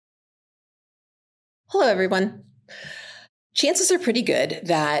Hello, everyone. Chances are pretty good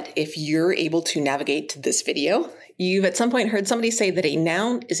that if you're able to navigate to this video, you've at some point heard somebody say that a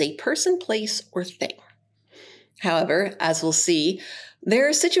noun is a person, place, or thing. However, as we'll see, there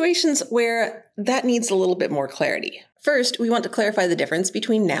are situations where that needs a little bit more clarity. First, we want to clarify the difference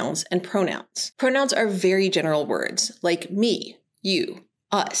between nouns and pronouns. Pronouns are very general words like me, you,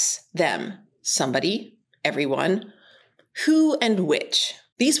 us, them, somebody, everyone, who, and which.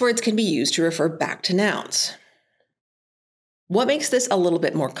 These words can be used to refer back to nouns. What makes this a little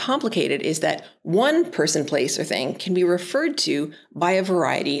bit more complicated is that one person, place, or thing can be referred to by a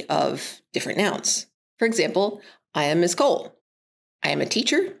variety of different nouns. For example, I am Ms. Cole. I am a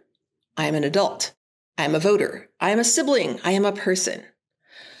teacher. I am an adult. I am a voter. I am a sibling. I am a person.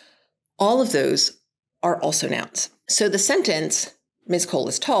 All of those are also nouns. So the sentence, Ms. Cole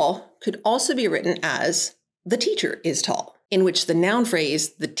is tall, could also be written as the teacher is tall, in which the noun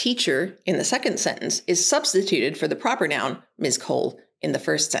phrase, the teacher, in the second sentence is substituted for the proper noun, Ms. Cole, in the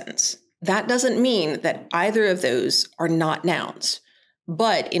first sentence. That doesn't mean that either of those are not nouns.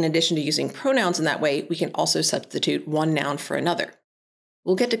 But in addition to using pronouns in that way, we can also substitute one noun for another.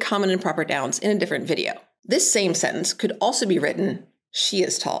 We'll get to common and proper nouns in a different video. This same sentence could also be written, she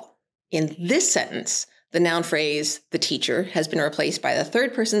is tall. In this sentence, the noun phrase, the teacher, has been replaced by the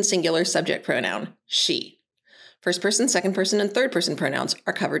third person singular subject pronoun, she. First person, second person, and third person pronouns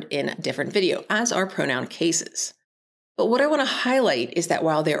are covered in a different video, as are pronoun cases. But what I want to highlight is that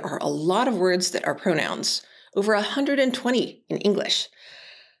while there are a lot of words that are pronouns, over 120 in English,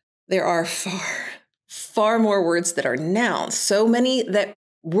 there are far more words that are nouns, so many that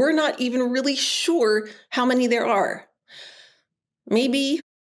we're not even really sure how many there are. Maybe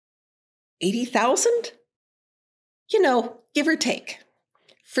 80,000? Give or take.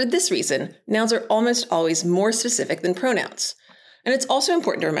 For this reason, nouns are almost always more specific than pronouns. And it's also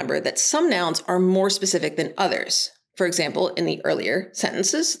important to remember that some nouns are more specific than others. For example, in the earlier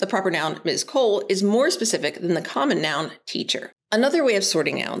sentences, the proper noun, Ms. Cole, is more specific than the common noun, teacher. Another way of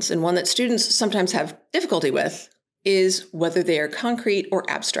sorting nouns, and one that students sometimes have difficulty with, is whether they are concrete or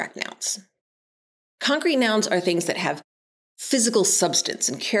abstract nouns. Concrete nouns are things that have physical substance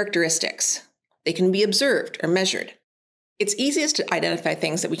and characteristics. They can be observed or measured. It's easiest to identify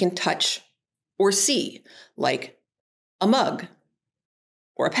things that we can touch or see, like a mug,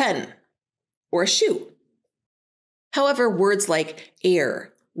 or a pen, or a shoe. However, words like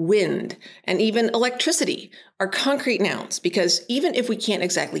air, wind, and even electricity are concrete nouns because even if we can't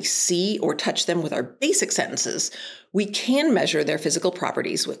exactly see or touch them with our basic sentences, we can measure their physical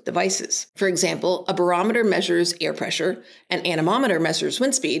properties with devices. For example, a barometer measures air pressure, an anemometer measures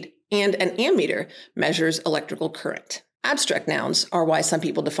wind speed, and an ammeter measures electrical current. Abstract nouns are why some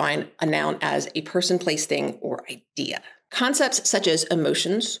people define a noun as a person, place, thing, or idea. Concepts such as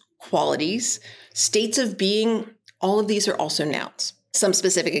emotions, qualities, states of being, all of these are also nouns. Some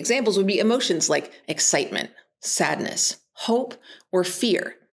specific examples would be emotions like excitement, sadness, hope, or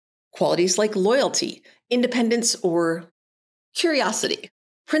fear. Qualities like loyalty, independence, or curiosity.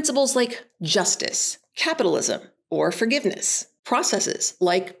 Principles like justice, capitalism, or forgiveness. Processes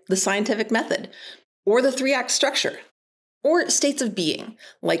like the scientific method, or the three-act structure. Or states of being,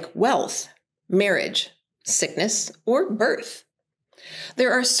 like wealth, marriage, sickness, or birth.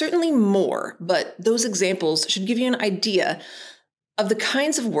 There are certainly more, but those examples should give you an idea of the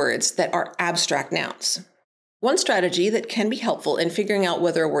kinds of words that are abstract nouns. One strategy that can be helpful in figuring out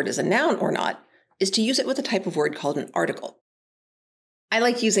whether a word is a noun or not is to use it with a type of word called an article. I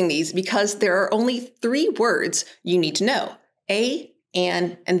like using these because there are only 3 words you need to know: a,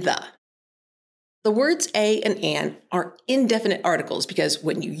 an, and the. The words a and an are indefinite articles because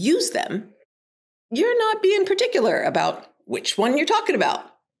when you use them, you're not being particular about which one you're talking about.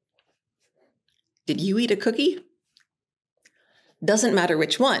 Did you eat a cookie? Doesn't matter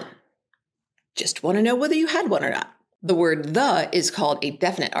which one. Just want to know whether you had one or not. The word the is called a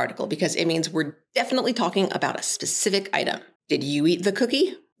definite article because it means we're definitely talking about a specific item. Did you eat the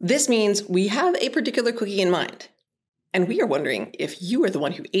cookie? This means we have a particular cookie in mind, and we are wondering if you are the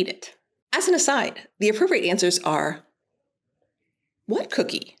one who ate it. As an aside, the appropriate answers are, what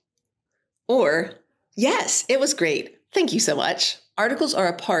cookie? Or, yes, it was great. Thank you so much. Articles are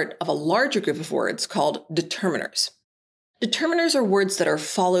a part of a larger group of words called determiners. Determiners are words that are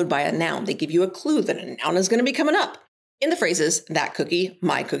followed by a noun. They give you a clue that a noun is going to be coming up. In the phrases, that cookie,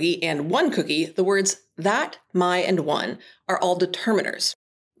 my cookie, and one cookie, the words that, my, and one are all determiners.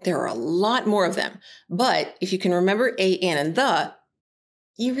 There are a lot more of them, but if you can remember a, an, and the,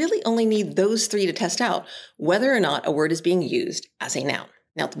 you really only need those 3 to test out whether or not a word is being used as a noun.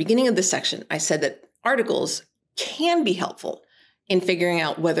 Now, at the beginning of this section, I said that articles can be helpful in figuring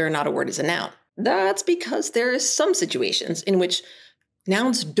out whether or not a word is a noun. That's because there are some situations in which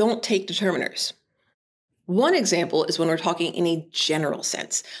nouns don't take determiners. One example is when we're talking in a general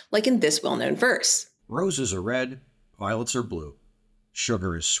sense, like in this well-known verse. Roses are red, violets are blue.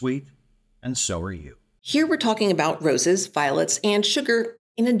 Sugar is sweet, and so are you. Here we're talking about roses, violets, and sugar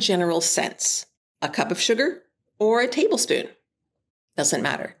in a general sense. A cup of sugar or a tablespoon. Doesn't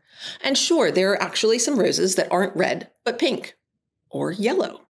matter. And sure, there are actually some roses that aren't red, but pink or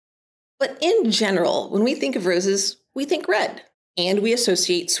yellow. But in general, when we think of roses, we think red, and we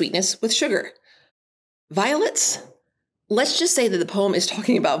associate sweetness with sugar. Violets? Let's just say that the poem is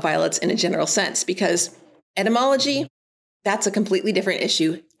talking about violets in a general sense, because etymology, that's a completely different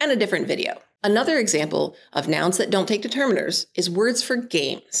issue and a different video. Another example of nouns that don't take determiners is words for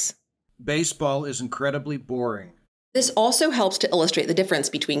games. Baseball is incredibly boring. This also helps to illustrate the difference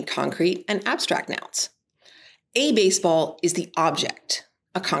between concrete and abstract nouns. A baseball is the object,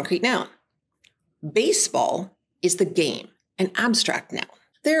 a concrete noun. Baseball is the game, an abstract noun.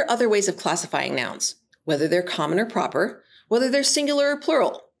 There are other ways of classifying nouns, whether they're common or proper, whether they're singular or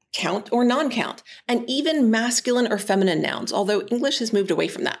plural, count or non-count, and even masculine or feminine nouns, although English has moved away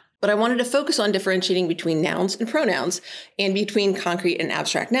from that. But I wanted to focus on differentiating between nouns and pronouns and between concrete and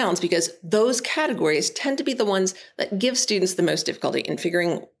abstract nouns because those categories tend to be the ones that give students the most difficulty in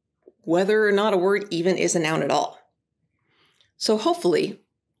figuring whether or not a word even is a noun at all. So hopefully,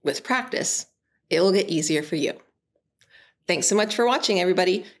 with practice, it will get easier for you. Thanks so much for watching,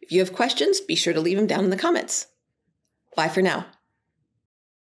 everybody. If you have questions, be sure to leave them down in the comments. Bye for now.